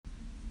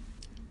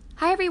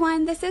Hi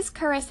everyone, this is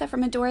Carissa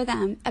from Adore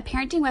Them, a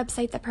parenting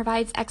website that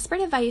provides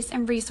expert advice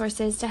and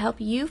resources to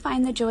help you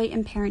find the joy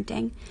in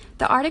parenting.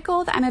 The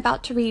article that I'm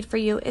about to read for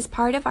you is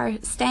part of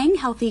our Staying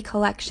Healthy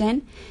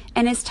collection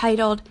and is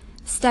titled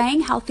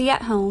Staying Healthy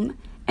at Home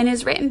and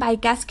is written by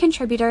guest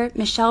contributor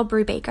Michelle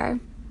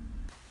Brubaker.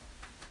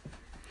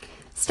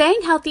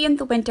 Staying healthy in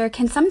the winter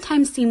can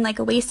sometimes seem like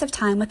a waste of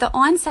time with the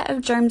onset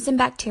of germs and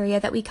bacteria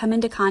that we come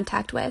into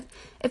contact with.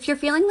 If you're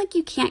feeling like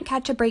you can't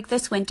catch a break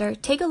this winter,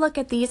 take a look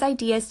at these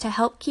ideas to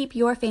help keep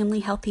your family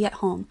healthy at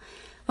home.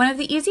 One of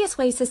the easiest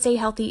ways to stay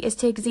healthy is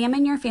to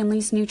examine your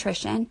family's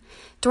nutrition.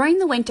 During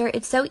the winter,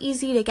 it's so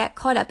easy to get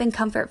caught up in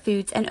comfort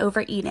foods and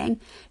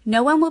overeating.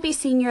 No one will be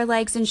seeing your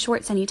legs in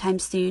shorts anytime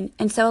soon,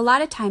 and so a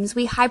lot of times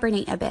we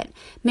hibernate a bit,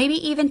 maybe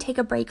even take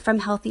a break from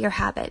healthier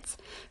habits.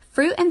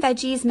 Fruit and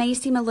veggies may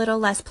seem a little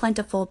less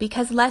plentiful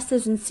because less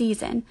is in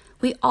season.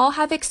 We all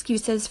have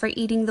excuses for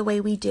eating the way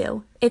we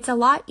do. It's a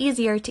lot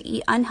easier to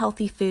eat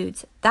unhealthy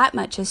foods. That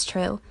much is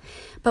true.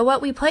 But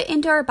what we put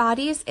into our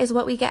bodies is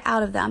what we get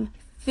out of them.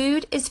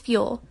 Food is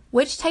fuel.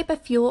 Which type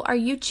of fuel are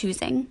you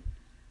choosing?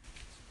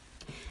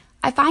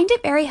 I find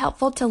it very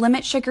helpful to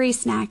limit sugary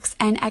snacks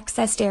and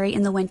excess dairy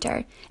in the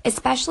winter,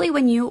 especially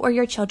when you or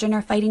your children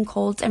are fighting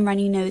colds and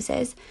runny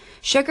noses.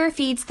 Sugar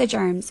feeds the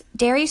germs.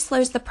 Dairy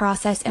slows the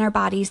process in our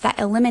bodies that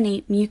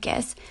eliminate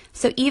mucus.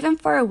 So even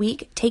for a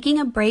week, taking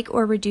a break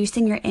or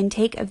reducing your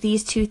intake of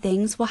these two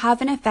things will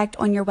have an effect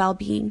on your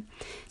well-being.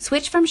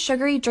 Switch from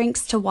sugary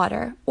drinks to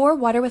water, or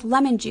water with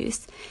lemon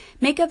juice.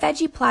 Make a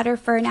veggie platter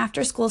for an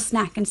after-school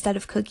snack instead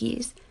of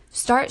cookies.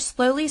 Start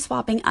slowly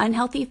swapping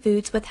unhealthy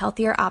foods with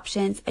healthier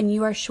options, and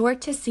you are sure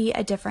to see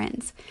a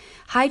difference.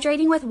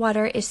 Hydrating with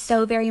water is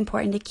so very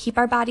important to keep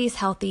our bodies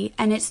healthy,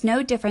 and it's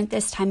no different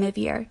this time of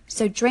year.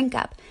 So drink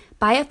up,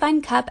 buy a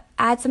fun cup,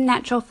 add some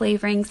natural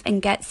flavorings, and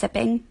get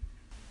sipping.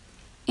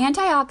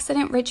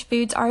 Antioxidant-rich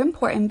foods are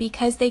important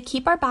because they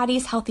keep our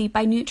bodies healthy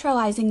by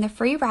neutralizing the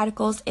free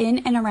radicals in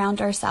and around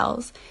our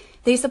cells.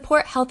 They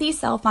support healthy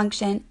cell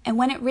function, and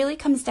when it really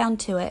comes down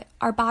to it,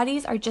 our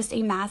bodies are just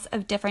a mass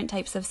of different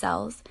types of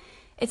cells.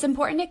 It's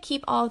important to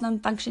keep all of them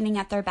functioning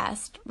at their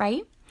best,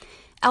 right?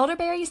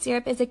 Elderberry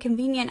syrup is a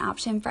convenient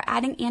option for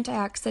adding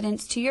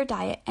antioxidants to your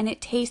diet, and it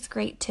tastes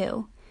great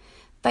too.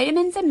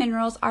 Vitamins and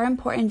minerals are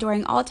important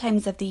during all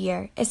times of the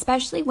year,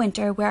 especially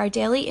winter where our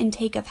daily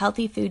intake of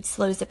healthy foods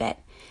slows a bit.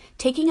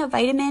 Taking a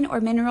vitamin or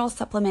mineral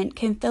supplement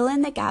can fill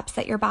in the gaps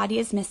that your body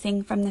is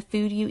missing from the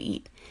food you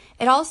eat.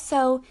 It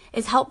also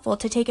is helpful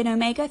to take an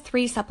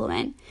omega-3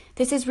 supplement.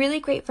 This is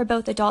really great for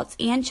both adults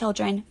and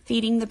children,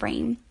 feeding the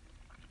brain.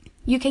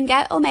 You can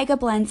get omega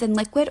blends in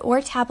liquid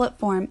or tablet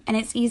form, and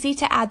it's easy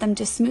to add them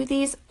to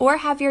smoothies or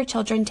have your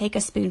children take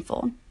a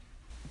spoonful.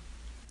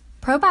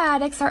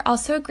 Probiotics are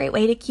also a great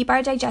way to keep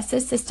our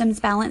digestive systems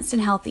balanced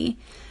and healthy.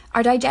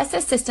 Our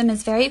digestive system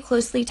is very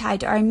closely tied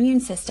to our immune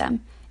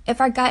system.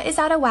 If our gut is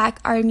out of whack,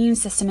 our immune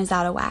system is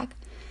out of whack.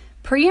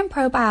 Pre and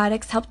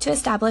probiotics help to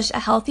establish a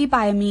healthy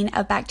biome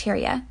of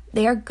bacteria.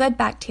 They are good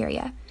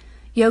bacteria.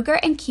 Yogurt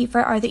and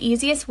kefir are the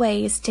easiest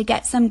ways to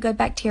get some good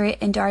bacteria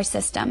into our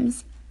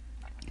systems.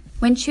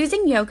 When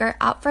choosing yogurt,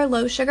 opt for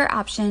low sugar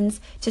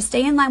options to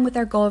stay in line with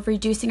our goal of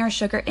reducing our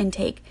sugar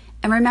intake.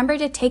 And remember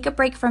to take a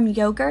break from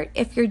yogurt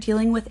if you're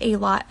dealing with a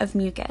lot of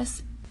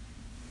mucus.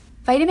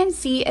 Vitamin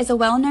C is a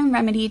well-known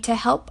remedy to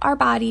help our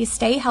bodies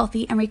stay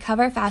healthy and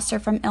recover faster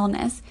from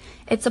illness.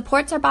 It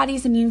supports our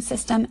body's immune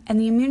system, and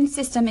the immune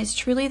system is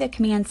truly the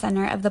command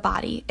center of the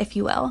body, if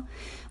you will.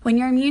 When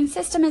your immune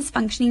system is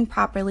functioning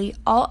properly,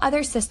 all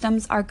other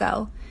systems are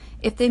go.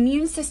 If the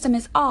immune system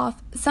is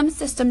off, some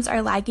systems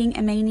are lagging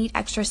and may need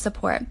extra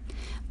support.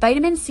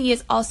 Vitamin C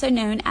is also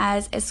known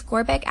as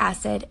ascorbic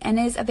acid and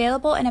is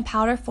available in a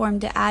powder form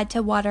to add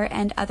to water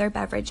and other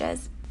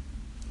beverages.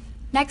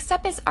 Next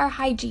up is our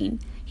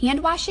hygiene.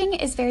 Hand washing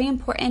is very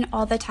important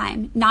all the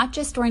time, not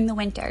just during the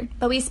winter,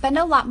 but we spend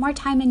a lot more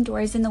time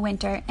indoors in the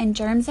winter and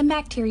germs and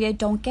bacteria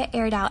don't get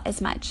aired out as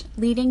much,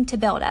 leading to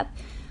buildup.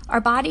 Our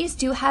bodies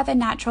do have a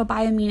natural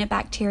biome of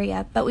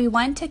bacteria, but we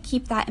want to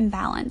keep that in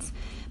balance.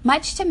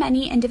 Much to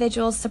many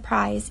individuals'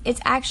 surprise,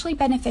 it's actually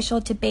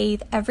beneficial to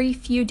bathe every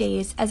few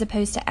days as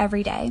opposed to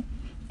every day.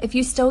 If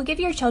you still give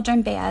your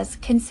children baths,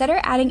 consider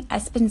adding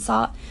Epsom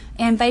salt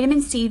and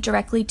vitamin C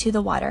directly to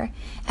the water.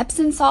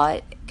 Epsom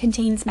salt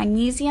contains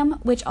magnesium,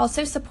 which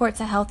also supports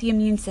a healthy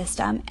immune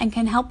system and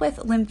can help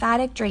with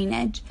lymphatic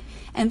drainage.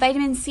 And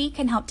vitamin C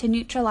can help to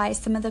neutralize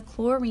some of the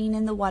chlorine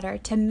in the water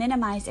to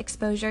minimize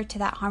exposure to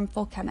that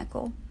harmful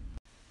chemical.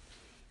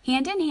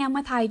 Hand in hand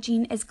with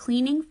hygiene is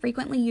cleaning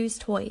frequently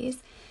used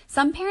toys.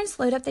 Some parents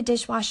load up the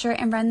dishwasher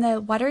and run the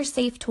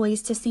water-safe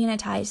toys to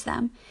sanitize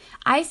them.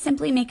 I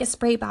simply make a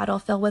spray bottle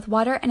filled with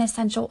water and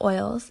essential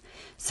oils.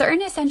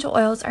 Certain essential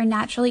oils are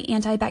naturally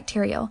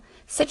antibacterial.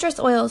 Citrus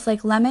oils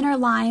like lemon or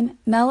lime,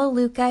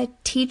 melaleuca,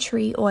 tea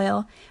tree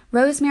oil,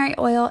 rosemary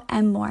oil,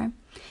 and more,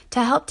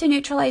 to help to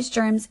neutralize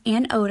germs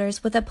and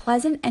odors with a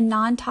pleasant and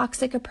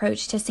non-toxic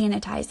approach to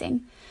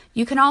sanitizing.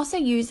 You can also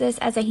use this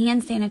as a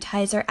hand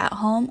sanitizer at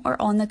home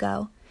or on the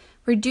go.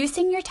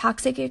 Reducing your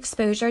toxic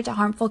exposure to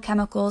harmful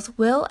chemicals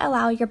will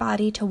allow your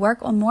body to work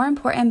on more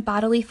important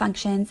bodily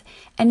functions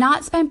and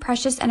not spend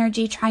precious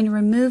energy trying to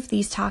remove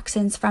these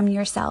toxins from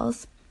your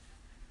cells.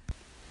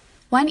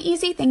 One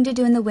easy thing to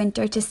do in the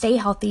winter to stay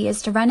healthy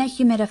is to run a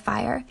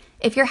humidifier.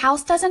 If your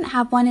house doesn't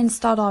have one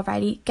installed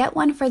already, get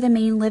one for the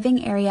main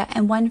living area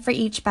and one for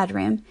each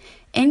bedroom.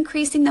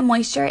 Increasing the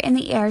moisture in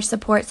the air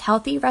supports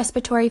healthy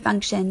respiratory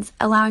functions,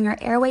 allowing our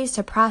airways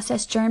to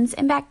process germs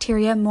and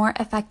bacteria more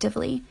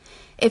effectively.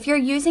 If you're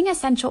using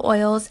essential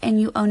oils and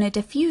you own a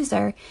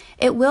diffuser,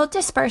 it will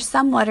disperse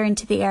some water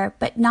into the air,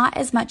 but not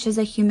as much as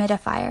a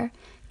humidifier.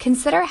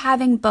 Consider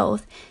having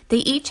both. They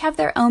each have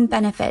their own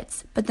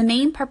benefits, but the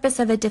main purpose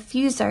of a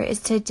diffuser is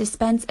to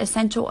dispense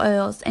essential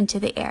oils into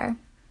the air.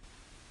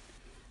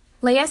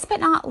 Last but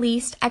not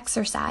least,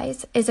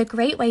 exercise is a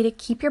great way to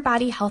keep your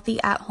body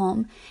healthy at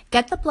home.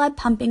 Get the blood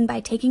pumping by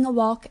taking a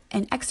walk,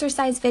 an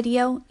exercise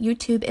video,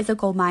 YouTube is a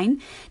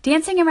goldmine,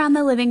 dancing around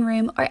the living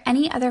room, or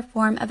any other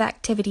form of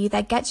activity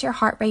that gets your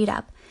heart rate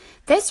up.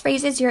 This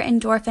raises your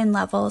endorphin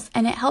levels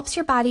and it helps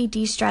your body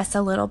de-stress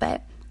a little bit.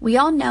 We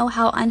all know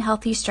how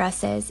unhealthy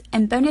stress is,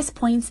 and bonus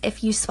points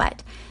if you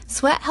sweat.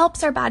 Sweat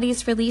helps our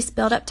bodies release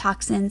buildup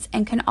toxins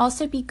and can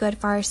also be good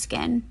for our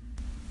skin.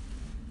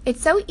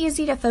 It's so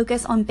easy to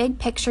focus on big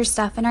picture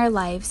stuff in our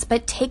lives,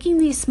 but taking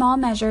these small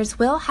measures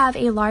will have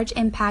a large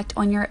impact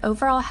on your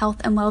overall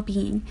health and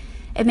well-being.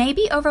 It may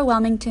be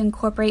overwhelming to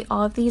incorporate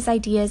all of these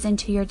ideas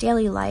into your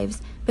daily lives,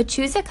 but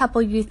choose a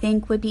couple you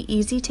think would be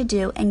easy to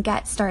do and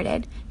get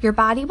started. Your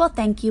body will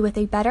thank you with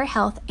a better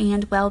health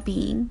and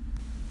well-being.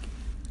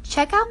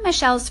 Check out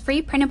Michelle's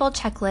free printable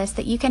checklist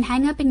that you can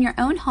hang up in your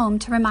own home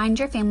to remind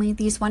your family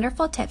these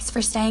wonderful tips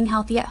for staying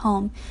healthy at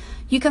home.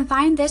 You can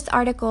find this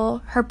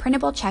article, her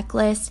printable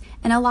checklist,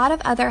 and a lot of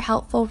other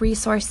helpful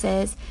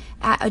resources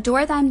at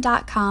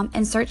adorethem.com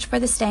and search for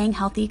the Staying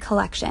Healthy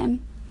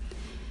collection.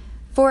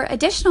 For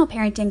additional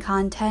parenting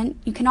content,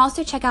 you can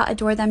also check out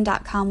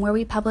adorethem.com, where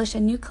we publish a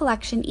new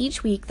collection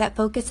each week that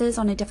focuses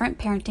on a different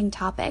parenting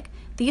topic.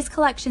 These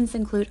collections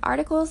include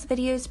articles,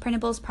 videos,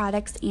 printables,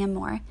 products, and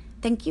more.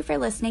 Thank you for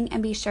listening,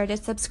 and be sure to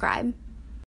subscribe.